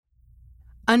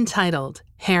Untitled,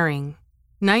 Haring,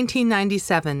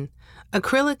 1997,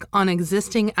 acrylic on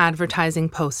existing advertising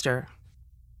poster.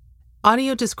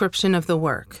 Audio description of the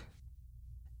work.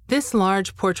 This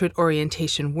large portrait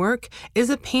orientation work is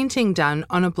a painting done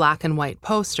on a black and white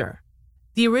poster.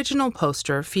 The original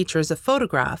poster features a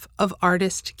photograph of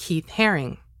artist Keith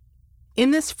Haring.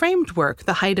 In this framed work,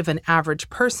 the height of an average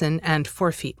person and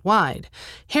 4 feet wide,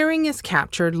 Haring is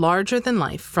captured larger than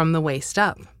life from the waist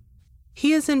up.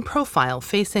 He is in profile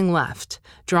facing left,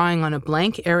 drawing on a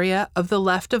blank area of the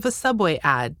left of a subway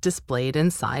ad displayed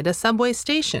inside a subway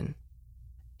station.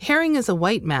 Haring is a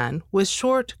white man with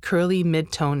short, curly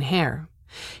mid-tone hair.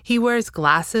 He wears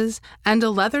glasses and a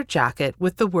leather jacket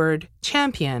with the word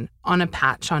 "champion" on a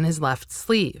patch on his left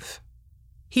sleeve.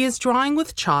 He is drawing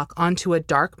with chalk onto a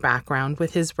dark background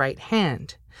with his right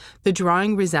hand. The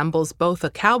drawing resembles both a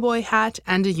cowboy hat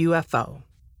and a UFO.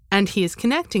 And he is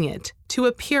connecting it to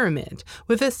a pyramid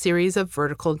with a series of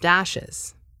vertical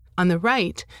dashes. On the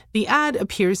right, the ad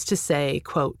appears to say,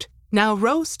 quote, "Now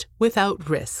roast without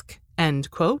risk," end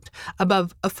quote,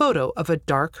 above a photo of a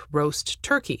dark roast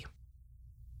turkey.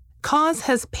 Cause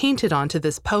has painted onto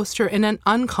this poster in an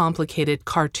uncomplicated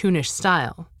cartoonish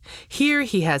style. Here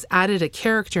he has added a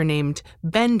character named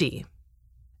Bendy.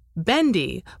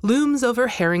 Bendy looms over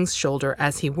Haring's shoulder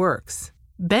as he works.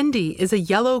 Bendy is a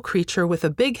yellow creature with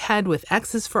a big head with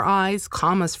X's for eyes,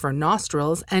 commas for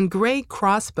nostrils, and gray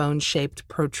crossbone-shaped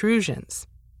protrusions.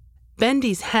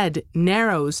 Bendy's head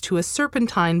narrows to a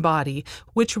serpentine body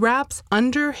which wraps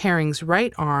under Haring's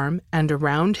right arm and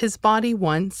around his body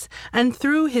once and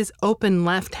through his open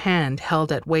left hand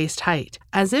held at waist height,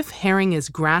 as if Haring is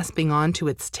grasping onto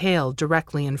its tail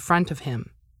directly in front of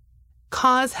him.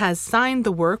 Cause has signed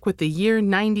the work with the year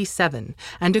 97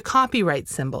 and a copyright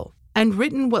symbol, and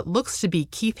written what looks to be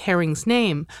Keith Haring's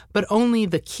name, but only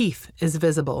the Keith is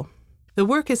visible. The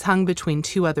work is hung between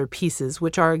 2 other pieces,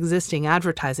 which are existing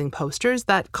advertising posters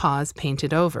that Cause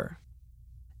painted over.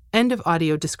 End of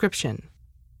audio description.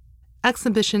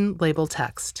 Exhibition label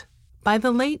text. By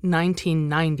the late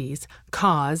 1990s,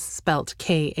 Cause, spelt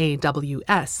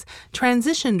K-A-W-S,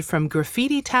 transitioned from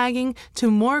graffiti tagging to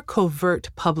more covert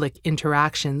public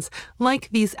interactions, like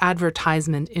these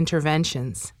advertisement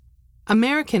interventions.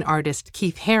 American artist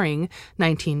Keith Haring,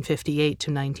 1958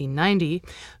 to 1990,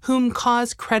 whom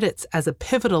Cause credits as a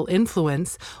pivotal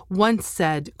influence, once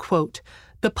said, quote,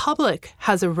 "The public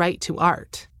has a right to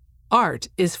art. Art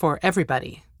is for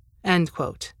everybody," end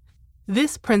quote.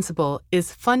 This principle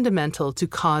is fundamental to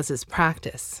Cause's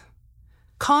practice.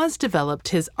 Cause developed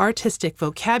his artistic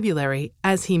vocabulary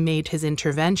as he made his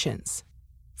interventions.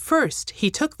 First,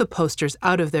 he took the posters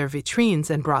out of their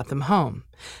vitrines and brought them home.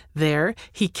 There,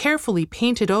 he carefully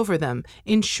painted over them,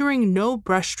 ensuring no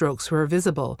brushstrokes were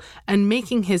visible and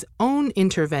making his own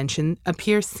intervention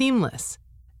appear seamless.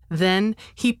 Then,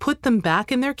 he put them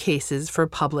back in their cases for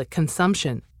public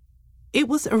consumption. It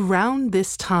was around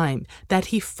this time that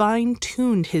he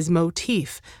fine-tuned his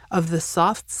motif of the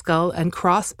soft skull and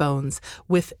crossbones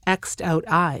with X'd-out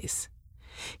eyes.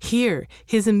 Here,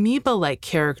 his amoeba-like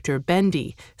character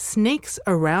Bendy snakes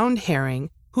around Haring,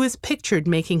 who is pictured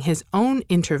making his own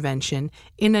intervention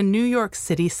in a New York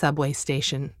City subway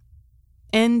station.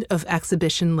 End of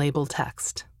exhibition label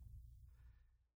text.